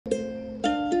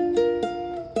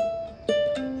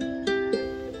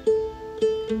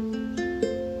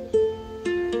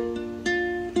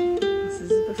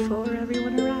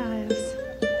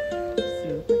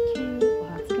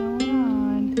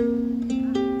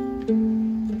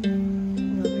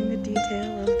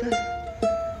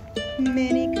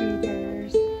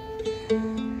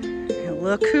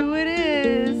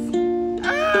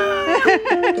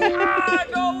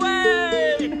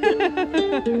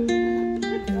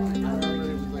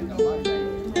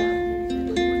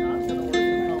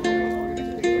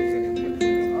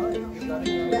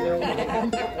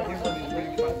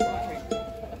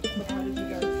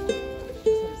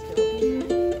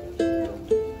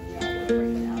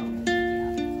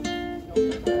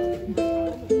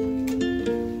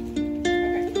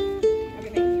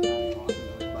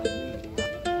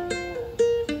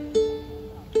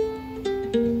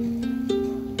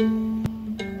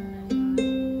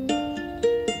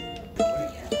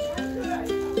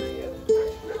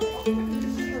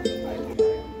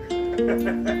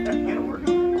Now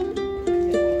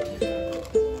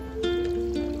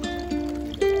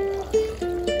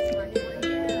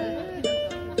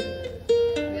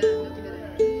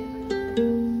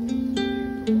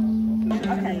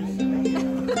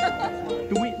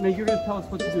you're going to tell us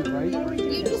what to do, right?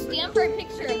 You just stand for a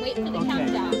picture and wait for the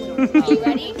countdown. Are you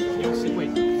ready? Yes, wait.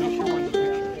 Make sure we're in the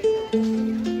picture.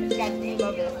 You guys move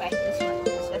over this way.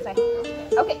 This way.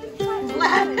 Okay.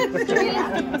 3,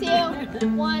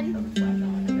 2, 1.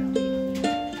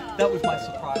 That was my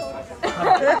surprise.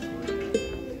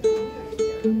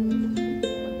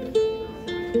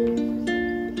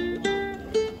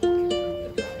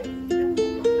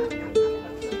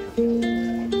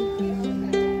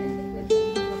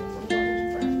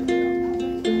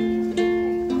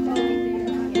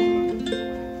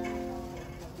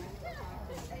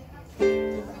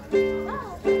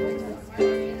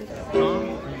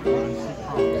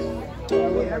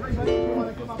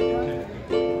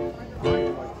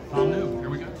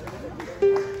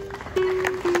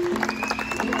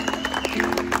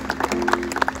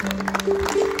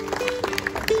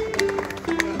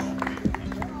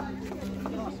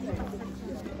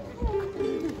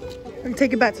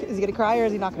 Take a bet. Is he gonna cry or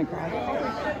is he not gonna cry?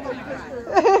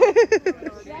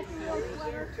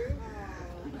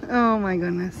 Oh my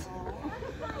goodness.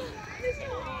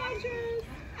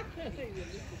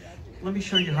 Let me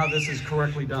show you how this is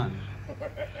correctly done.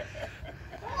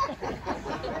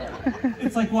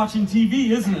 It's like watching TV,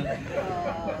 isn't it?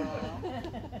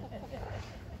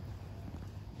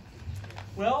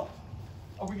 Well,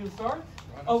 are we going to start?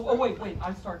 Oh, wait,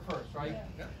 I start first, right?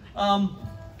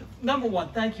 Number one,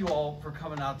 thank you all for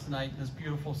coming out tonight in this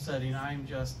beautiful setting. I'm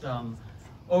just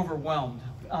overwhelmed.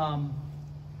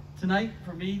 Tonight,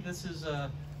 for me, this is a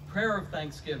prayer of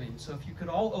thanksgiving. So if you could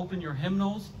all open your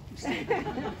hymnals.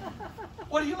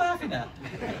 What are you laughing at?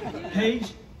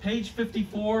 Page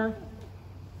 54,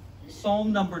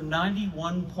 Psalm number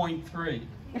 91.3.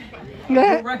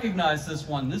 You'll recognize this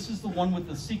one. This is the one with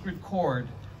the secret chord.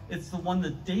 It's the one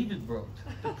that David wrote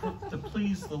to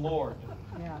please the Lord.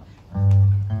 Yeah.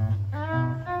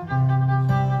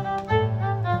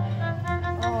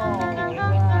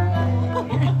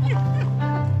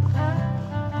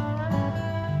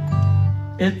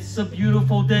 It's a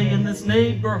beautiful day in this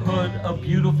neighborhood, a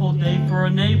beautiful day for a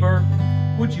neighbor.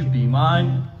 Would you be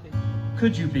mine?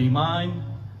 Could you be mine?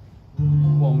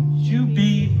 Won't you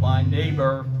be my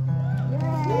neighbor?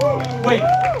 Wait,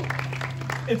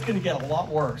 it's gonna get a lot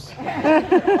worse.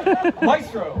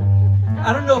 Maestro,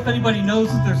 I don't know if anybody knows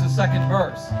that there's a second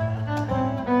verse.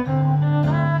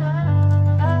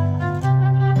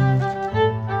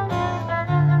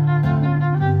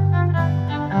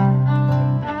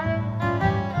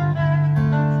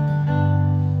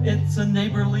 It's a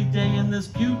neighborly day in this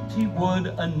beauty wood,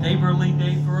 a neighborly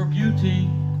day for a beauty.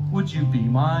 Would you be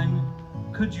mine?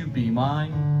 Could you be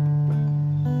mine?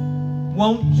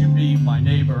 Won't you be my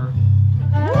neighbor?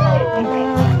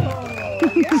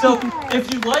 So,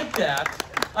 if you like that,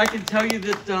 I can tell you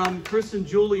that Chris and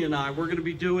Julie and I, we're going to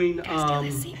be doing, for a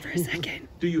second.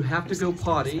 Do you have to go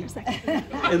potty?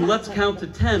 And let's count to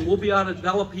 10. We'll be out at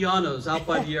Vallapiano's out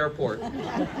by the airport.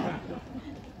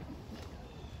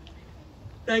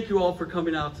 Thank you all for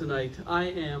coming out tonight. I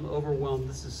am overwhelmed.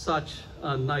 This is such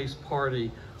a nice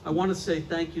party. I want to say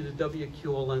thank you to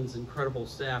WQLN's incredible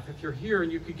staff. If you're here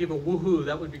and you could give a woohoo,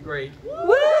 that would be great.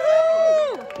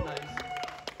 Woohoo! Nice.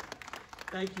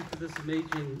 Thank you for this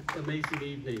amazing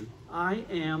evening. I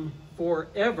am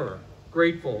forever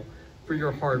grateful for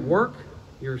your hard work,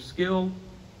 your skill,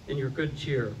 and your good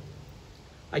cheer.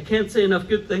 I can't say enough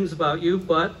good things about you,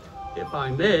 but if I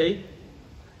may,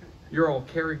 you're all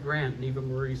Cary Grant and Eva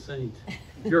Marie Saint.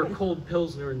 You're a cold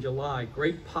Pilsner in July,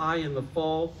 grape pie in the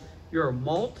fall. You're a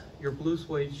malt, you're blue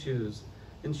suede shoes.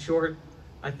 In short,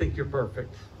 I think you're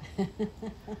perfect.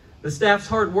 The staff's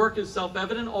hard work is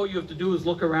self-evident. All you have to do is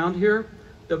look around here.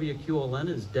 WQLN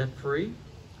is debt-free.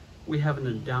 We have an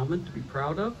endowment to be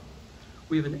proud of.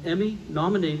 We have an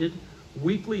Emmy-nominated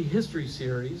weekly history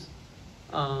series.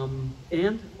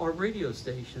 And our radio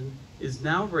station is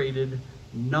now rated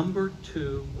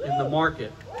 #2 in the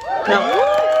market. Now,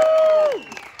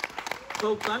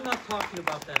 folks, I'm not talking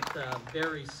about that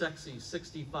very sexy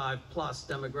 65 plus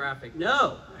demographic.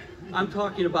 No, I'm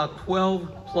talking about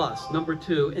 12 plus,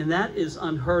 #2, and that is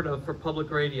unheard of for public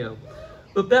radio.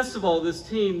 But best of all, this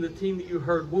team, the team that you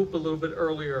heard whoop a little bit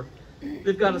earlier,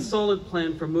 they've got a solid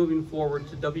plan for moving forward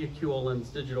to WQLN's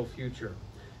digital future.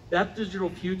 That digital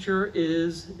future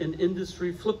is an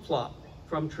industry flip-flop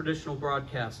from traditional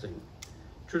broadcasting.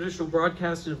 Traditional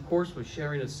broadcasting, of course, was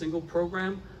sharing a single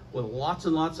program with lots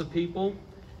and lots of people.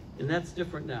 And that's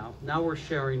different now. Now we're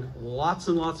sharing lots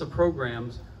and lots of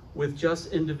programs with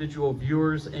just individual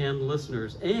viewers and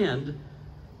listeners. And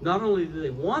not only do they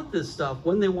want this stuff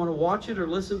when they want to watch it or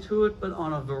listen to it, but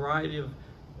on a variety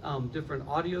of different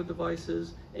audio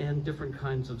devices and different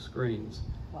kinds of screens.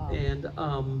 Wow. And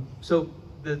so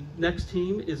the next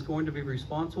team is going to be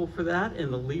responsible for that,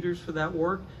 and the leaders for that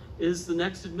work is the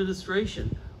next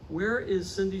administration. Where is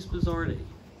Cindy Spizzarni?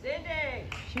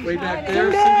 Cindy! Way back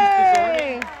there,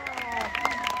 Cindy Spizzarni.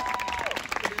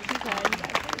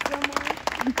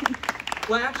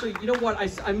 Well, actually, you know what?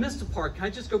 I missed a part. Can I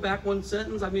just go back one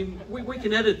sentence? I mean, we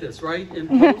can edit this, right? In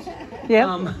post.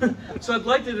 Yeah. So I'd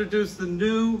like to introduce the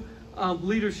new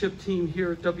leadership team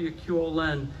here at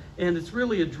WQLN, and it's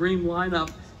really a dream lineup.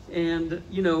 And,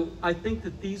 you know, I think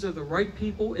that these are the right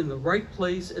people in the right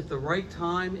place at the right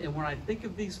time. And when I think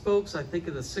of these folks, I think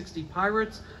of the 60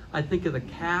 Pirates. I think of the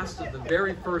cast of the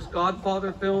very first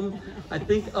Godfather film. I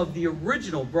think of the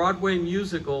original Broadway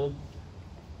musical,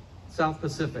 South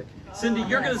Pacific. Cindy,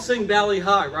 you're going to sing Valley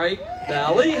High, right?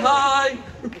 Valley High!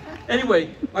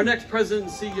 Anyway, our next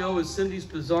president and CEO is Cindy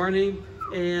Spizzarni.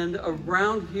 And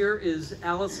around here is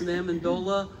Allison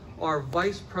Amendola, our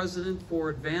vice president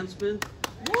for advancement.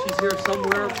 She's here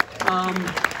somewhere.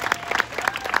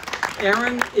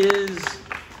 Aaron is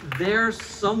there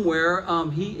somewhere.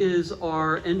 He is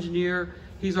our engineer.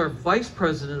 He's our vice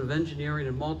president of engineering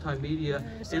and multimedia.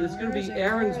 And it's going to be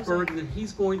Aaron's burden that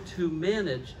he's going to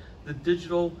manage the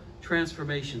digital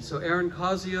transformation. So Aaron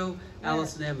Casio,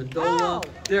 Allison Amendola,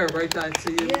 there, right, I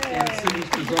see you, and Cindy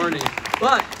Spizzarni.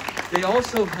 But they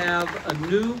also have a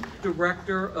new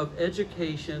director of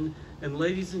education. And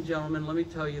ladies and gentlemen, let me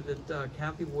tell you that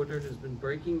Kathy Woodard has been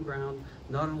breaking ground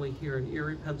not only here in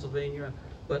Erie, Pennsylvania,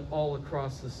 but all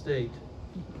across the state.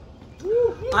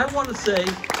 I want to say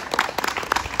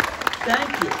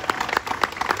thank you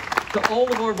to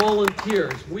all of our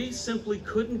volunteers. We simply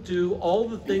couldn't do all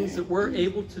the things that we're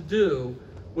able to do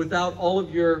without all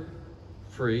of your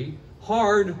free,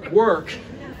 hard work.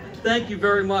 Thank you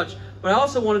very much. But I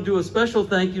also want to do a special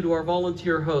thank you to our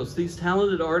volunteer hosts. These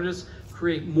talented artists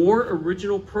create more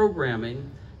original programming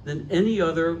than any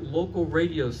other local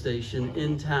radio station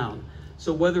in town.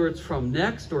 So whether it's from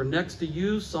Next or Next to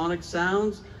You, Sonic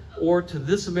Sounds, or to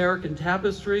This American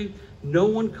Tapestry, no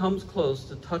one comes close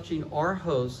to touching our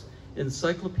hosts'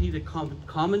 encyclopedic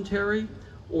commentary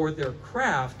or their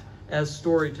craft as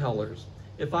storytellers.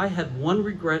 If I had one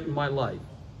regret in my life,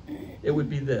 it would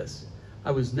be this. I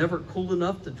was never cool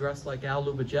enough to dress like Al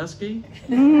Lubajeski,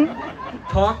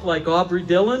 talk like Aubrey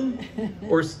Dillon,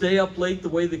 or stay up late the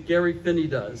way that Gary Finney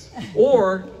does.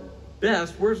 Or,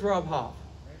 best, where's Rob Hoff?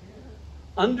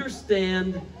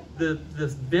 Understand the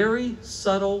very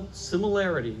subtle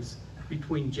similarities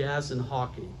between jazz and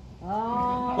hockey.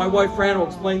 Oh. My wife Fran will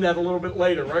explain that a little bit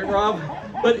later, right, Rob?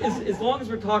 But as long as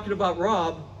we're talking about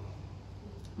Rob,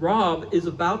 Rob is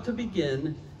about to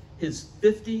begin his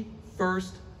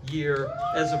 51st year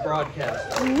as a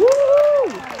broadcaster. Woo!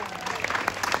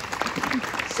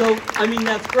 So, I mean,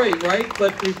 that's great, right?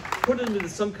 But to put it into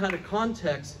some kind of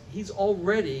context, he's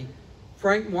already,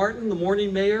 Frank Martin, the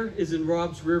morning mayor, is in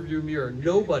Rob's rearview mirror.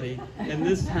 Nobody in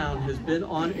this town has been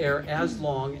on air as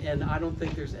long, and I don't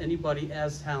think there's anybody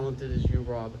as talented as you,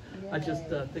 Rob. I just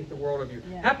think the world of you.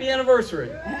 Happy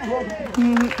anniversary.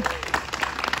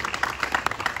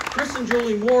 Chris and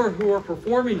Julie Moore, who are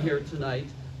performing here tonight,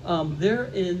 they're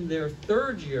in their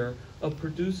 3rd year of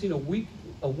producing a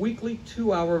weekly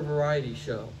 2-hour variety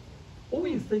show. What were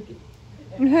you thinking?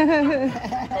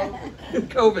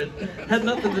 COVID had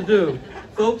nothing to do.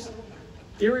 Folks,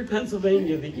 Erie,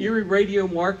 Pennsylvania, the Erie radio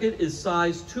market is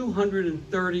size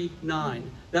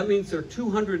 239. That means there are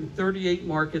 238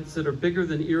 markets that are bigger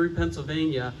than Erie,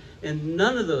 Pennsylvania, and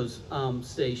none of those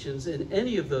stations in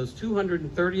any of those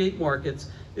 238 markets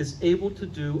is able to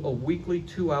do a weekly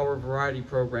 2-hour variety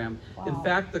program. Wow. In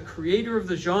fact, the creator of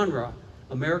the genre,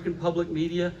 American Public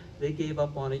Media, they gave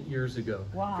up on it years ago.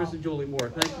 Wow. Chris and Julie Moore,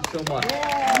 thank you so much.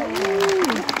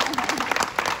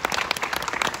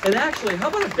 And actually, how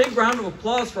about a big round of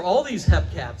applause for all these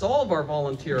HepCats, all of our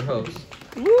volunteer hosts.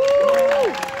 Woo!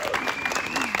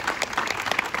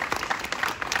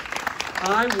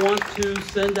 I want to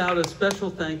send out a special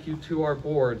thank you to our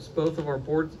boards, both our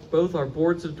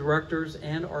boards of directors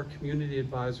and our community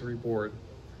advisory board.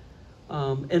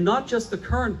 And not just the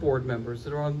current board members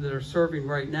that are serving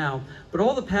right now, but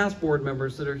all the past board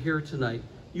members that are here tonight.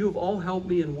 You have all helped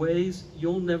me in ways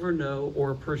you'll never know or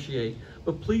appreciate,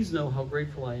 but please know how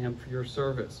grateful I am for your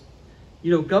service.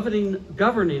 You know,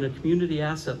 governing a community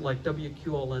asset like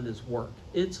WQLN is work.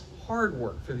 It's hard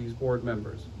work for these board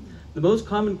members. The most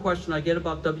common question I get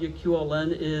about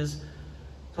WQLN is,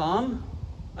 Tom,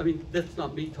 I mean, that's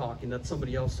not me talking, that's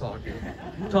somebody else talking.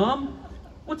 Tom,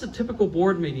 what's a typical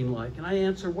board meeting like? And I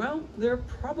answer, well, they're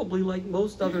probably like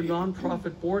most other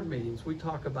nonprofit board meetings. We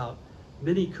talk about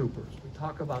Mini Coopers, we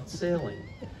talk about sailing,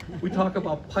 we talk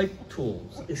about pipe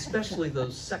tools, especially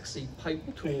those sexy pipe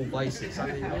tool vices.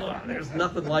 I mean, there's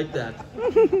nothing like that.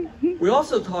 We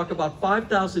also talk about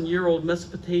 5,000-year-old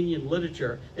Mesopotamian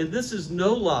literature, and this is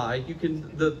no lie. You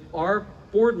can, our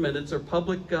board minutes are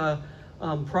public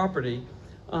property.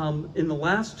 In the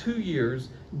last 2 years,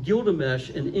 Gilgamesh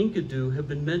and Enkidu have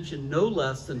been mentioned no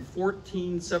less than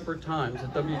 14 separate times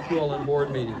at WQLN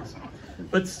board meetings.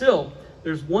 But still,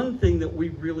 there's one thing that we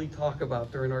really talk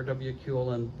about during our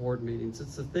WQLN board meetings.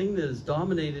 It's the thing that has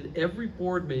dominated every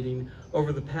board meeting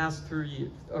over the past 3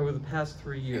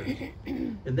 years.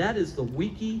 And that is the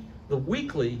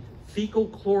weekly fecal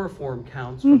chloroform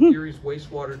counts from Erie's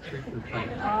wastewater treatment plant.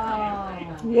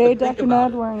 Yay, Dr.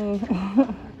 Nadwarny.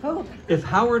 If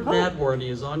Howard Nadwarny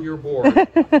is on your board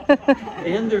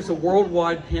and there's a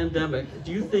worldwide pandemic,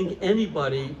 do you think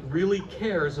anybody really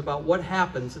cares about what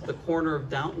happens at the corner of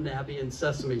Downton Abbey and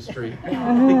Sesame Street? I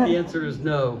think the answer is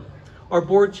no. Our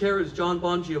board chair is John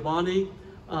Bongiovanni.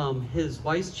 His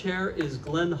vice chair is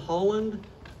Glenn Holland.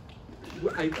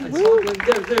 I saw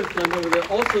Glenn, there's Glenn over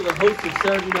there. Also the host of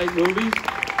Saturday Night Movies.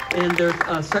 And their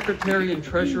secretary and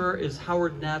treasurer is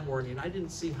Howard Nadwarny. And I didn't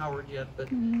see Howard yet, but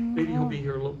maybe he'll be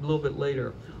here a little bit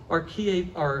later. Our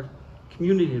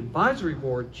community advisory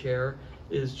board chair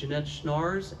is Jeanette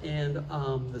Schnars, and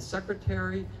the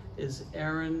secretary is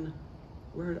Aaron.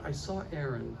 I saw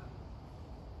Aaron.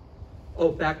 Oh,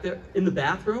 back there in the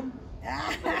bathroom?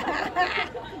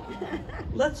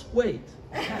 Let's wait.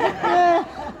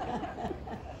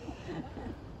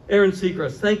 Aaron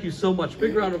Seacrest, thank you so much.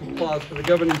 Big round of applause for the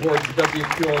governing boards of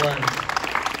WQLN.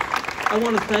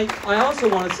 I also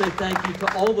want to say thank you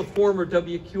to all the former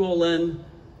WQLN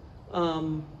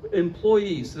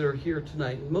employees that are here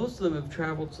tonight. And most of them have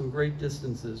traveled some great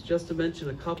distances. Just to mention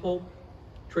a couple,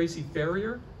 Tracy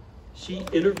Ferrier, she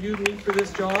interviewed me for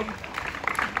this job.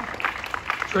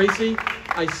 Tracy,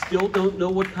 I still don't know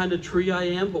what kind of tree I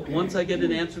am, but once I get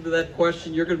an answer to that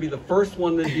question, you're going to be the first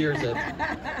one that hears it.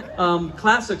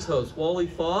 Classics host, Wally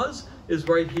Foz, is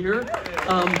right here.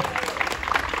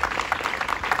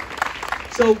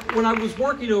 So when I was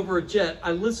working over at JET,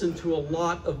 I listened to a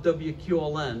lot of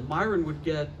WQLN. Myron would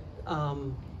get,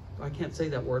 I can't say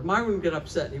that word, Myron would get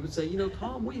upset. He would say, you know,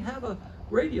 Tom, we have a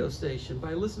radio station, but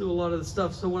I listen to a lot of the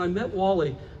stuff. So when I met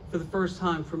Wally for the first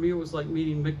time, for me it was like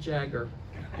meeting Mick Jagger.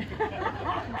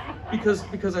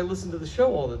 Because I listened to the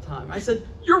show all the time. I said,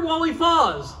 "You're Wally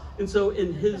Foz!" And so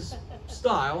in his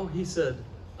style, he said,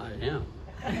 "I am."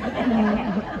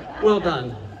 Well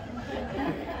done.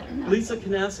 Lisa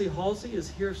Canassi Halsey is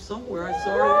here somewhere. I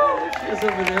saw her. She is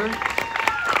over there.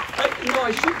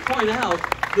 I should point out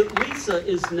that Lisa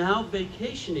is now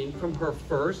vacationing from her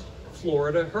first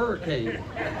Florida hurricane.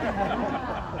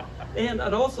 And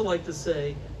I'd also like to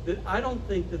say that I don't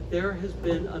think that there has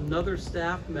been another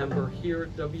staff member here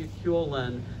at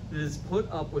WQLN that has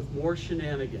put up with more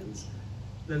shenanigans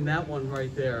than that one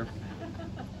right there.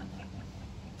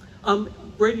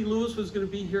 Brady Lewis was going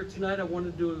to be here tonight. I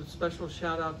wanted to do a special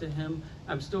shout out to him.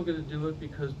 I'm still going to do it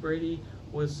because Brady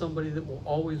was somebody that will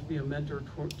always be a mentor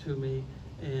to me,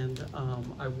 and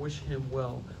I wish him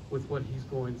well with what he's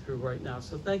going through right now.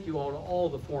 So thank you all to all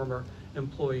the former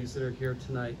employees that are here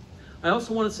tonight. I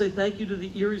also want to say thank you to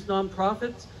the Erie's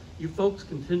nonprofits. You folks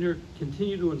continue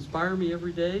to inspire me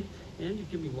every day, and you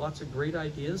give me lots of great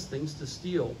ideas, things to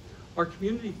steal. Our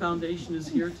community foundation is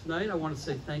here tonight. I want to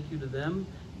say thank you to them.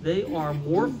 They are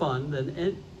more fun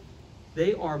than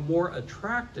they are more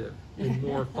attractive and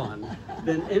more fun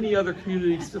than any other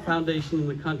community foundation in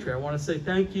the country. I want to say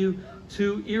thank you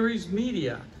to Erie's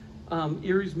Media,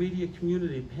 Erie's Media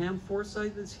community. Pam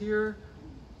Forsythe is here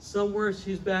somewhere.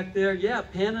 She's back there. Yeah,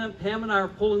 Pam and I are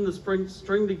pulling the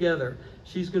string together.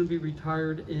 She's going to be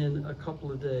retired in a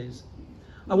couple of days.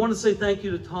 I want to say thank you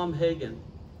to Tom Hagen.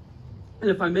 And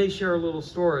if I may share a little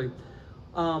story,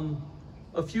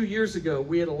 a few years ago,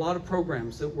 we had a lot of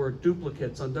programs that were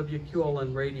duplicates on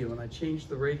WQLN radio, and I changed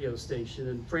the radio station,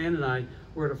 and Fran and I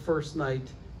were at a First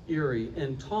Night Erie,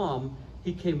 and Tom,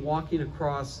 he came walking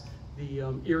across the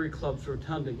Erie Club's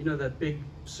rotunda, you know, that big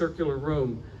circular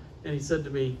room, and he said to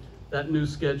me, "That new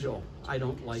schedule, I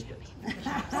don't like it."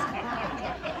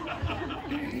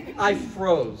 I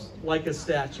froze like a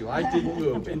statue. I didn't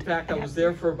move. In fact, I was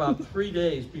there for about 3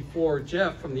 days before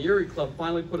Jeff from the Erie Club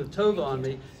finally put a toga on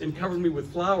me and covered me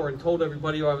with flour and told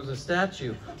everybody I was a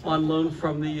statue on loan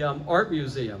from the art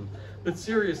museum. But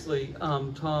seriously,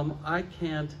 Tom, I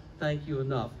can't thank you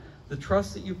enough. The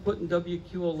trust that you put in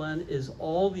WQLN is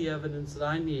all the evidence that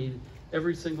I need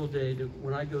every single day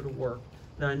when I go to work,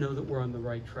 that I know that we're on the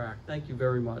right track. Thank you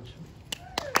very much.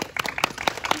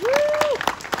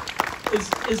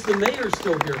 Is the mayor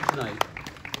still here tonight?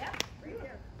 Yeah, right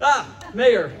here. Ah,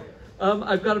 Mayor.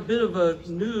 I've got a bit of a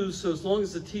news, so as long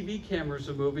as the TV cameras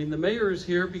are moving, the mayor is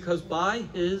here because by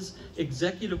his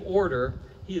executive order,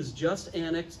 he has just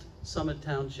annexed Summit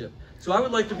Township. So I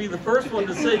would like to be the first one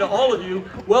to say to all of you,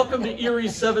 welcome to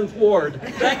Erie's 7th Ward.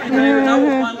 Thank you, Mayor. Now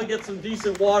we'll finally get some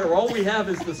decent water. All we have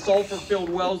is the sulfur-filled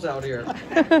wells out here.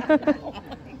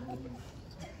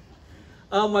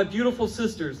 My beautiful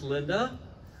sisters, Linda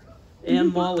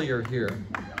and Molly, are here.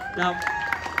 Now,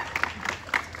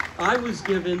 I was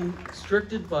given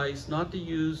strict advice not to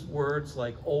use words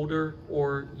like older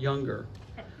or younger.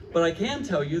 But I can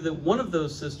tell you that one of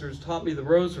those sisters taught me the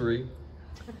rosary,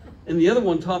 and the other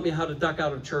one taught me how to duck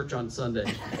out of church on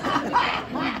Sunday.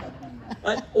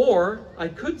 Or I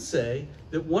could say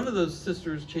that one of those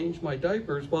sisters changed my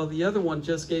diapers while the other one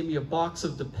just gave me a box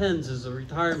of Depends as a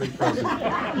retirement present.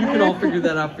 You can all figure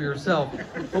that out for yourself.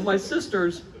 But my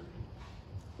sisters,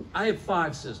 I have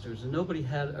 5 sisters, and nobody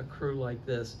had a crew like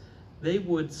this. They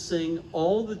would sing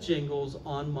all the jingles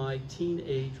on my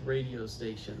teenage radio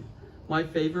station. My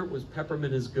favorite was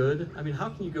Peppermint is Good. I mean, how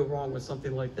can you go wrong with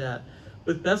something like that?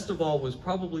 But best of all was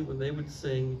probably when they would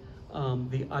sing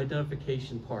the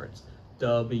identification parts.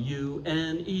 W-N-E-W.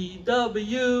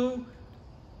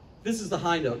 This is the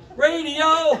high note.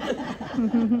 Radio!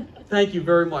 Thank you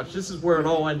very much. This is where it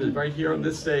all ended, right here on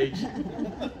this stage.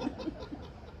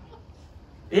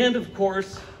 And of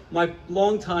course, my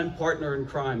longtime partner in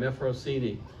crime, F.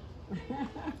 Rossini.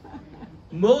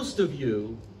 Most of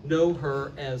you know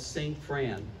her as Saint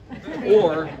Fran,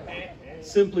 or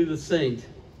simply the Saint.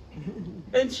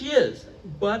 And she is,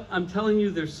 but I'm telling you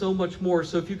there's so much more.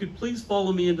 So if you could please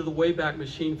follow me into the Wayback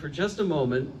Machine for just a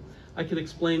moment, I can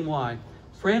explain why.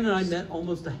 Fran and I met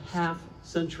almost a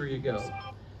half-century ago.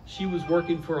 She was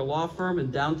working for a law firm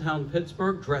in downtown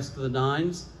Pittsburgh, dressed to the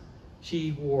nines.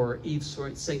 She wore Yves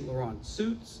Saint Laurent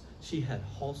suits. She had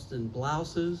Halston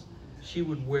blouses. She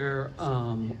would wear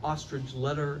ostrich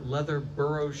leather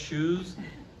burrow shoes.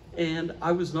 And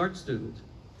I was an art student.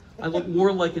 I looked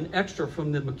more like an extra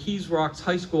from the McKees Rocks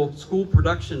High School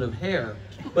production of Hair.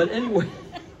 But anyway,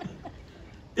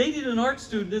 dating an art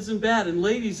student isn't bad. And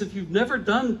ladies, if you've never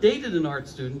dated an art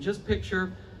student, just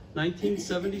picture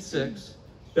 1976,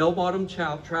 bell-bottom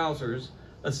trousers,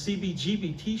 a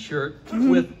CBGB t-shirt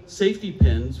with safety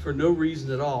pins for no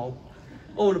reason at all.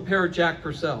 Oh, and a pair of Jack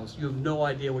Purcells. You have no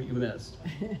idea what you missed.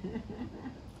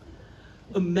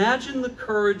 Imagine the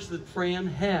courage that Fran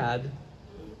had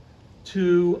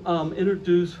to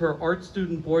introduce her art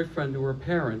student boyfriend to her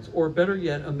parents, or better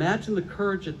yet, imagine the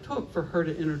courage it took for her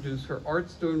to introduce her art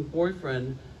student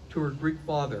boyfriend to her Greek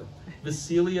father,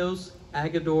 Vasilios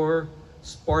Agador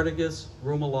Spartacus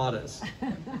Roumelatis.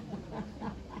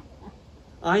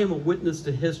 I am a witness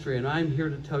to history, and I'm here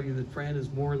to tell you that Fran is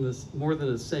more than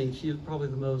a saint. She is probably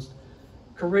the most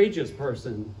courageous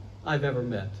person I've ever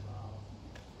met.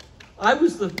 I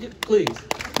was the, please.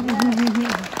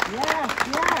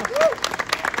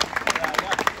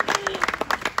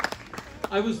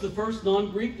 I was the first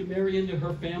non-Greek to marry into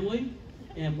her family,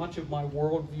 and much of my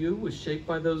worldview was shaped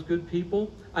by those good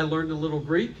people. I learned a little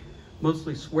Greek,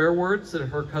 mostly swear words that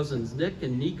her cousins Nick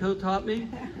and Nico taught me.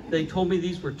 They told me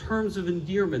these were terms of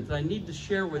endearment that I need to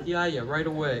share with Yaya right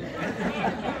away.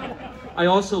 I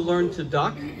also learned to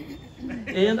duck,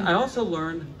 and I also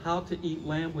learned how to eat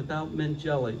lamb without mint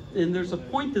jelly. And there's a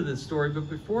point to this story, but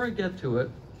before I get to it,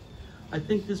 I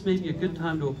think this may be a good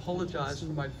time to apologize for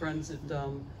my friends at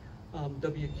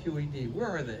WQED. Where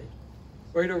are they?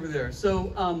 Right over there.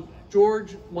 So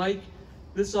George, Mike,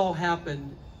 this all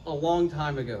happened a long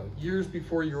time ago, years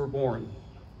before you were born.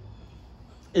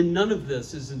 And none of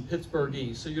this is in Pittsburgh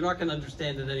East, so you're not going to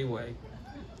understand it anyway.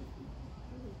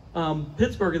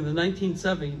 Pittsburgh in the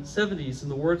 1970s, in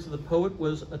the words of the poet,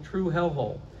 was a true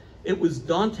hellhole. It was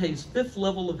Dante's 5th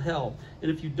level of hell. And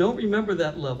if you don't remember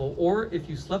that level, or if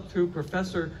you slept through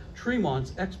Professor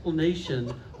Tremont's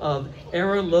explanation of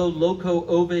Era lo loco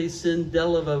ove sin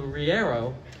della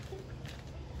riero,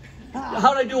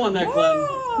 how'd I do on that, Glenn?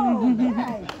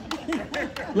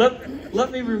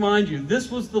 Let me remind you, this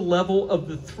was the level of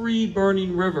the 3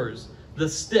 burning rivers, the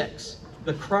Styx,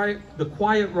 the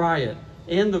Quiet Riot,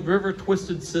 and the River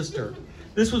Twisted Sister.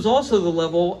 This was also the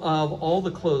level of all the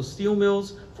closed steel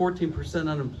mills, 14%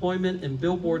 unemployment, and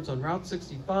billboards on Route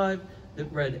 65 that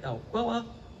read El Quella,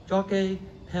 Jockey,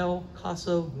 Pel,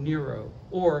 Caso, Nero,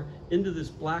 or into this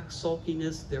black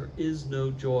sulkiness, there is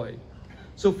no joy.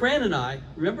 So Fran and I,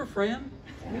 remember Fran?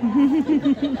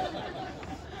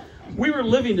 We were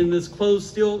living in this closed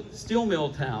steel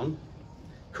mill town,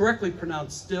 correctly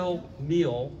pronounced still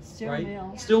meal, right?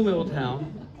 Still mill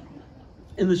town,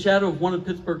 in the shadow of one of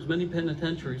Pittsburgh's many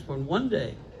penitentiaries, when one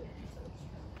day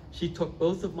she took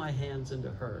both of my hands into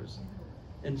hers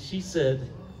and she said,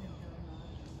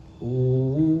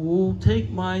 "Ooh, take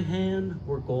my hand,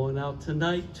 we're going out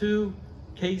tonight to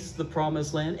case the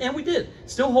promised land." And we did,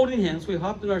 still holding hands. We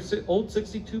hopped in our old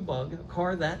 62 Bug, a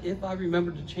car that, if I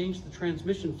remember to change the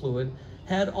transmission fluid,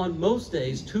 had on most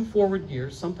days 2 forward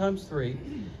gears, sometimes 3.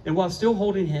 And while still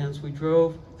holding hands, we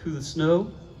drove through the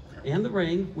snow and the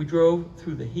rain. We drove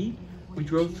through the heat. We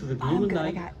drove through the gloom of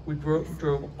night. We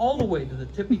drove all the way to the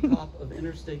tippy top of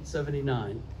Interstate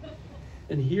 79.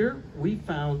 And here we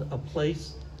found a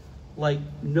place like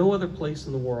no other place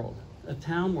in the world. A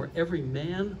town where every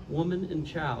man, woman, and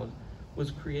child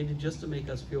was created just to make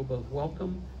us feel both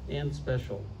welcome and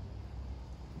special.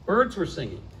 Birds were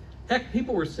singing. Heck,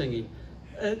 people were singing.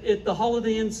 At the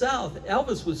Holiday Inn South,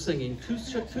 Elvis was singing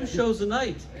 2 shows a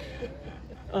night.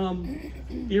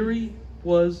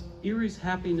 Erie's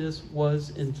happiness was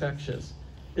infectious.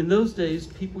 In those days,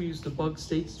 people used to bug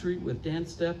State Street with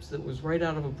dance steps that was right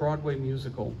out of a Broadway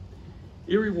musical.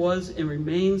 Erie was and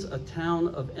remains a town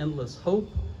of endless hope,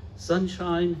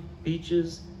 sunshine,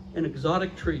 beaches, and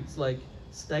exotic treats like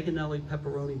Staganelli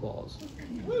pepperoni balls.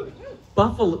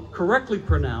 Correctly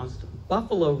pronounced,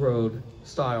 Buffalo Road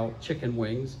style chicken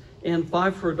wings, and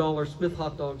 5 for $1 Smith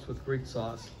hot dogs with Greek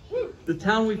sauce. The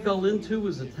town we fell into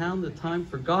was a town that time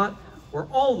forgot, where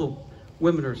all the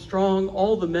women are strong,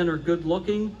 all the men are good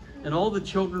looking, and all the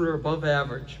children are above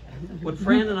average. What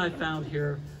Fran and I found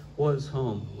here was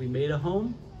home. We made a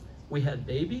home. We had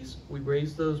babies. We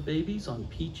raised those babies on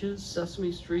Peaches,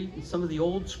 Sesame Street, and some of the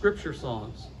old scripture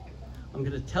songs. I'm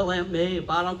gonna tell Aunt May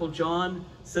about Uncle John.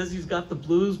 Says he's got the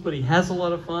blues, but he has a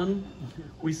lot of fun.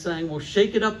 We sang, "Well,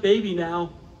 shake it up, baby,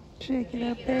 now." Shake it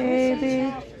up,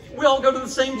 baby. We all go to the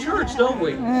same church, don't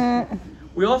we?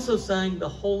 We also sang the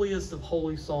holiest of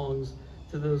holy songs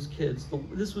to those kids.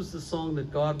 This was the song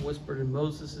that God whispered in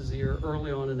Moses' ear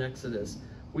early on in Exodus.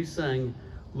 We sang,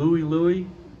 "Louie, Louie,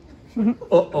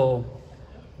 uh-oh,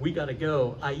 we gotta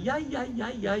go. Ay, ay, ay,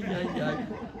 ay, ay, ay, ay."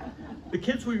 The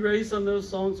kids we raised on those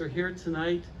songs are here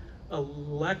tonight.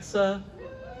 Alexa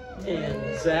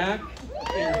and Zach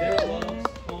and their loves,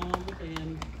 Tom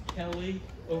and Kelly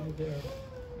over there.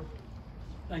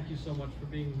 Thank you so much for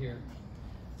being here.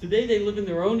 Today they live in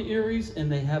their own Eries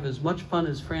and they have as much fun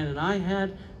as Fran and I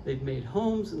had. They've made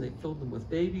homes and they filled them with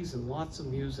babies and lots of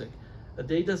music. A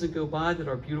day doesn't go by that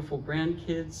our beautiful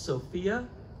grandkids, Sophia.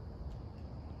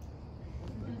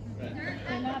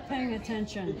 They're not paying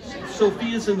attention.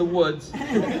 Sophia's in the woods.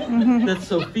 That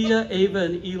Sophia, Ava,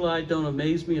 and Eli don't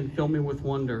amaze me and fill me with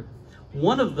wonder.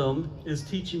 One of them is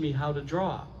teaching me how to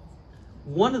draw.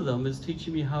 One of them is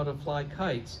teaching me how to fly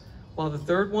kites. While the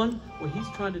third one, well, he's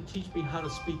trying to teach me how to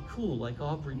speak cool like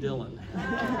Aubrey Dillon.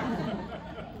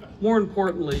 More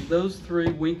importantly, those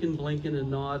 3 winking, blinking, and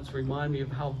nods remind me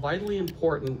of how vitally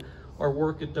important our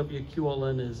work at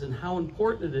WQLN is and how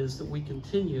important it is that we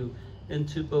continue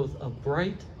into both a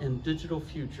bright and digital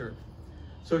future.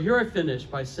 So here I finish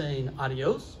by saying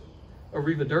adios,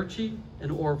 arrivederci,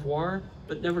 and au revoir,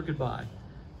 but never goodbye.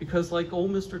 Because like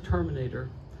old Mr. Terminator,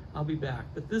 I'll be back,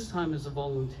 but this time as a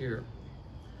volunteer.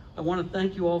 I want to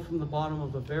thank you all from the bottom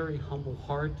of a very humble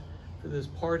heart for this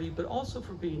party, but also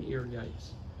for being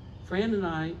Erieites. Fran and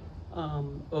I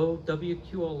owe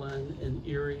WQLN and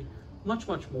Erie much,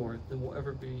 much more than we'll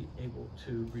ever be able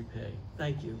to repay.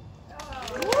 Thank you.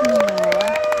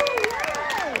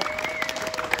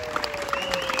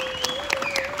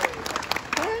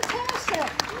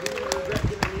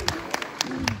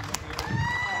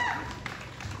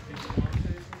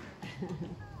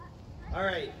 All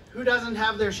right, who doesn't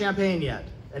have their champagne yet?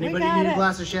 Anybody got need a it.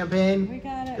 glass of champagne? We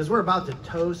got it. Because we're about to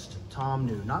toast Tom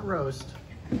New, not roast.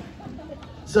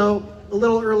 So a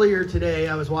little earlier today,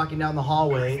 I was walking down the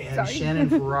hallway and Shannon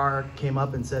Farrar came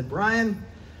up and said, "Brian,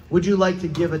 would you like to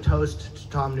give a toast to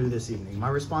Tom New this evening?" My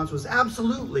response was,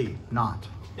 "Absolutely not."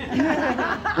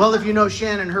 Well, if you know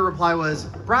Shannon, her reply was,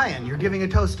 "Brian, you're giving a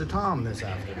toast to Tom this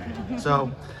afternoon."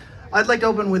 So I'd like to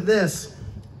open with this.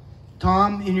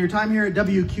 Tom, in your time here at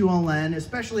WQLN,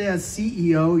 especially as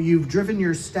CEO, you've driven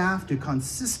your staff to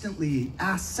consistently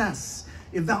assess,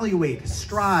 evaluate,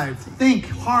 strive, think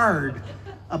hard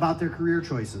about their career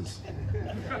choices.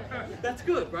 That's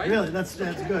good, right? Really, that's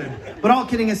good. But all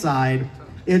kidding aside,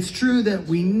 it's true that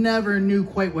we never knew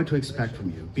quite what to expect from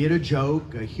you, be it a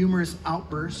joke, a humorous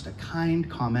outburst, a kind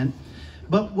comment.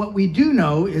 But what we do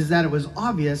know is that it was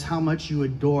obvious how much you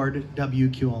adored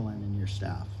WQLN and your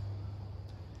staff.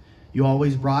 You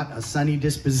always brought a sunny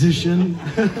disposition,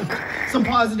 some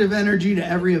positive energy to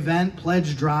every event,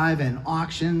 pledge drive, and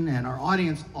auction, and our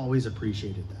audience always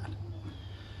appreciated that.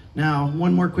 Now,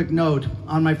 one more quick note.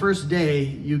 On my first day,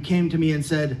 you came to me and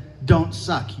said, "Don't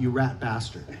suck, you rat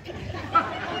bastard."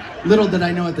 Little did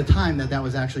I know at the time that that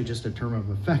was actually just a term of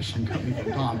affection coming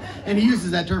from Tom, and he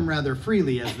uses that term rather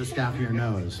freely, as the staff here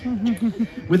knows.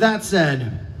 With that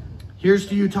said, here's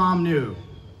to you, Tom New.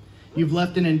 You've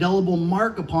left an indelible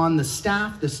mark upon the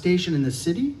staff, the station, and the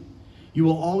city. You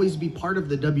will always be part of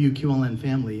the WQLN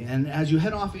family. And as you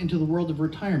head off into the world of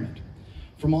retirement,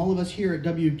 from all of us here at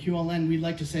WQLN, we'd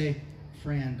like to say,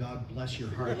 Fran, God bless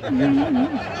your heart.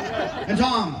 And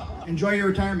Tom, enjoy your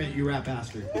retirement, you rat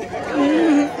bastard.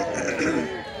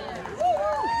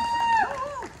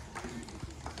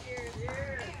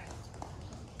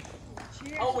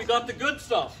 Oh, we got the good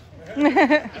stuff.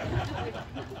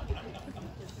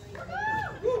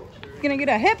 Gonna get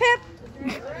a hip hip.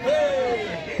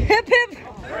 Hip hip.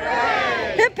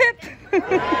 Hip hip.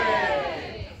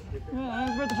 That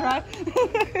was worth a try.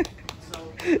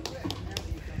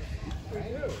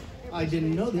 I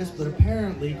didn't know this, but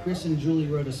apparently Chris and Julie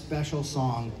wrote a special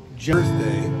song.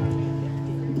 Birthday.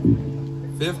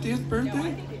 50th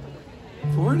birthday?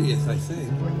 40th, I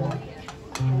think.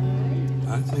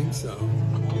 I think so.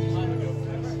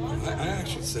 I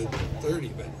actually said 30,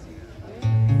 but...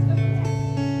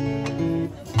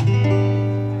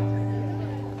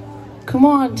 Come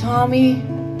on, Tommy.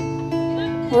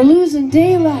 We're losing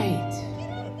daylight.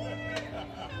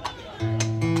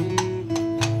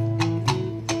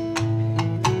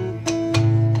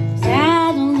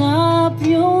 Saddle up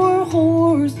your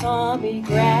horse, Tommy.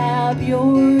 Grab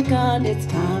your gun. It's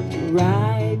time to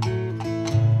ride.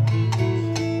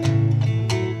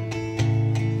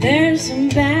 There's some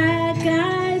bad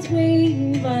guys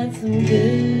waiting, but some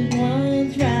good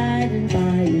ones riding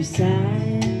by your side.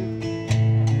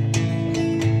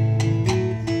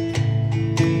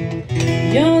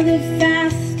 You're the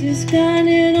fastest gun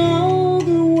in all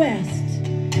the West,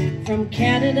 from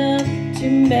Canada to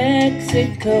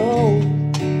Mexico.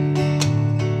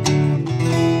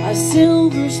 A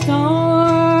silver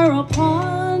star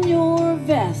upon your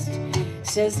vest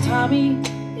says, Tommy,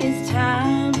 it's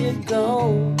time to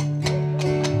go.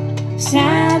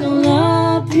 Saddle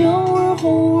up your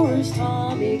horse,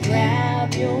 Tommy,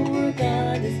 grab your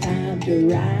gun, it's time to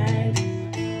ride.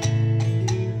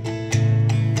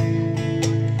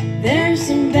 There's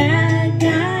some bad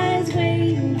guys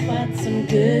waiting, but some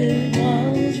good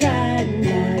ones riding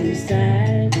by your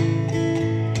side.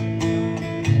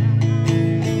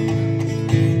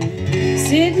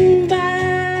 Sitting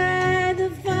by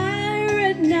the fire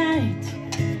at night,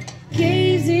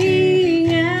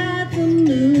 gazing at the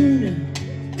moon,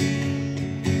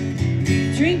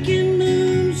 drinking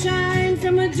moonshine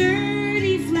from a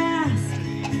dirty flask,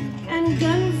 and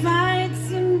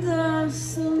gunfights in the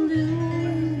saloon.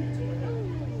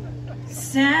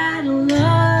 Saddle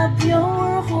up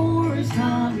your horse,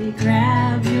 Tommy,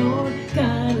 grab your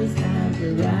gun, it's time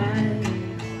to ride.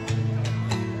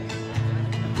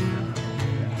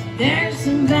 There's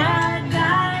some bad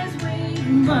guys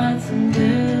waiting, but some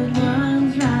good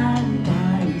ones riding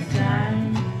by your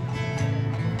side.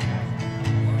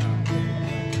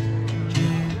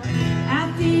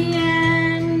 At the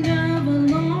end of a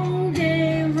long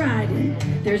day of riding,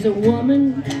 there's a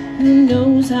woman who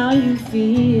knows how you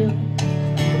feel.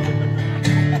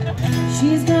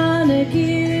 She's gonna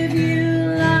give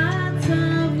you lots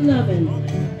of loving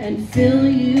and fill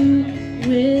you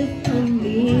with a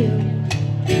meal.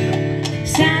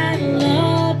 Saddle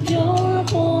up your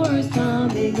horse,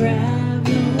 Tommy, grab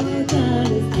your gun,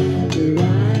 it's time to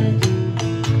ride.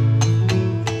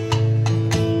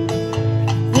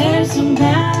 There's some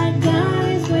bad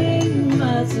guys waiting,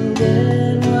 but some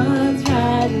good ones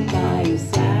riding by your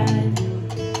side.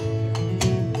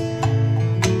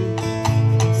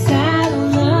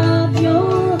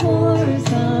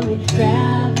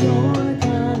 Grab your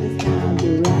gun, it's time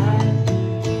to ride.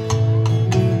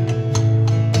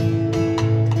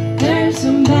 There's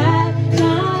some bad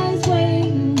guys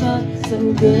waiting, but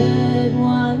some good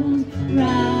ones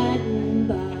riding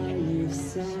by your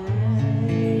side.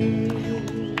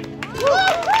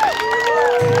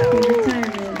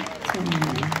 Retirement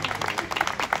time.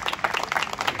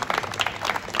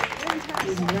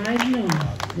 He's riding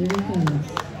off. There he goes.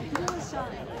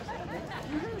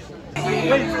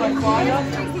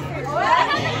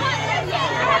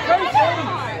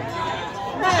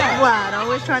 Wow,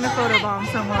 always trying to photobomb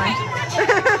someone.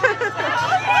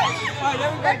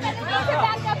 Back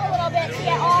up a little bit to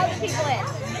get all the people in.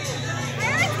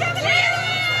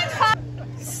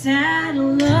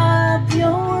 Saddle up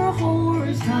your horse.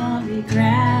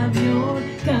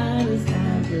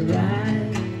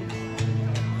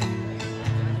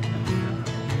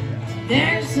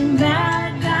 There's some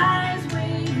bad guys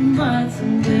waiting, but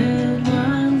some good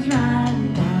ones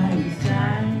riding by your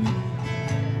side.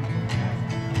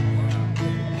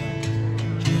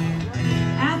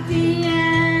 At the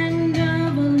end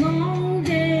of a long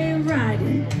day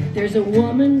riding, there's a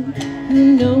woman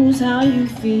who knows how you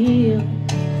feel.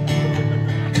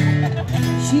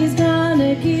 She's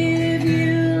gonna give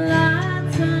you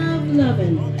lots of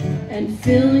loving and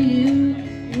fill you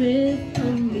with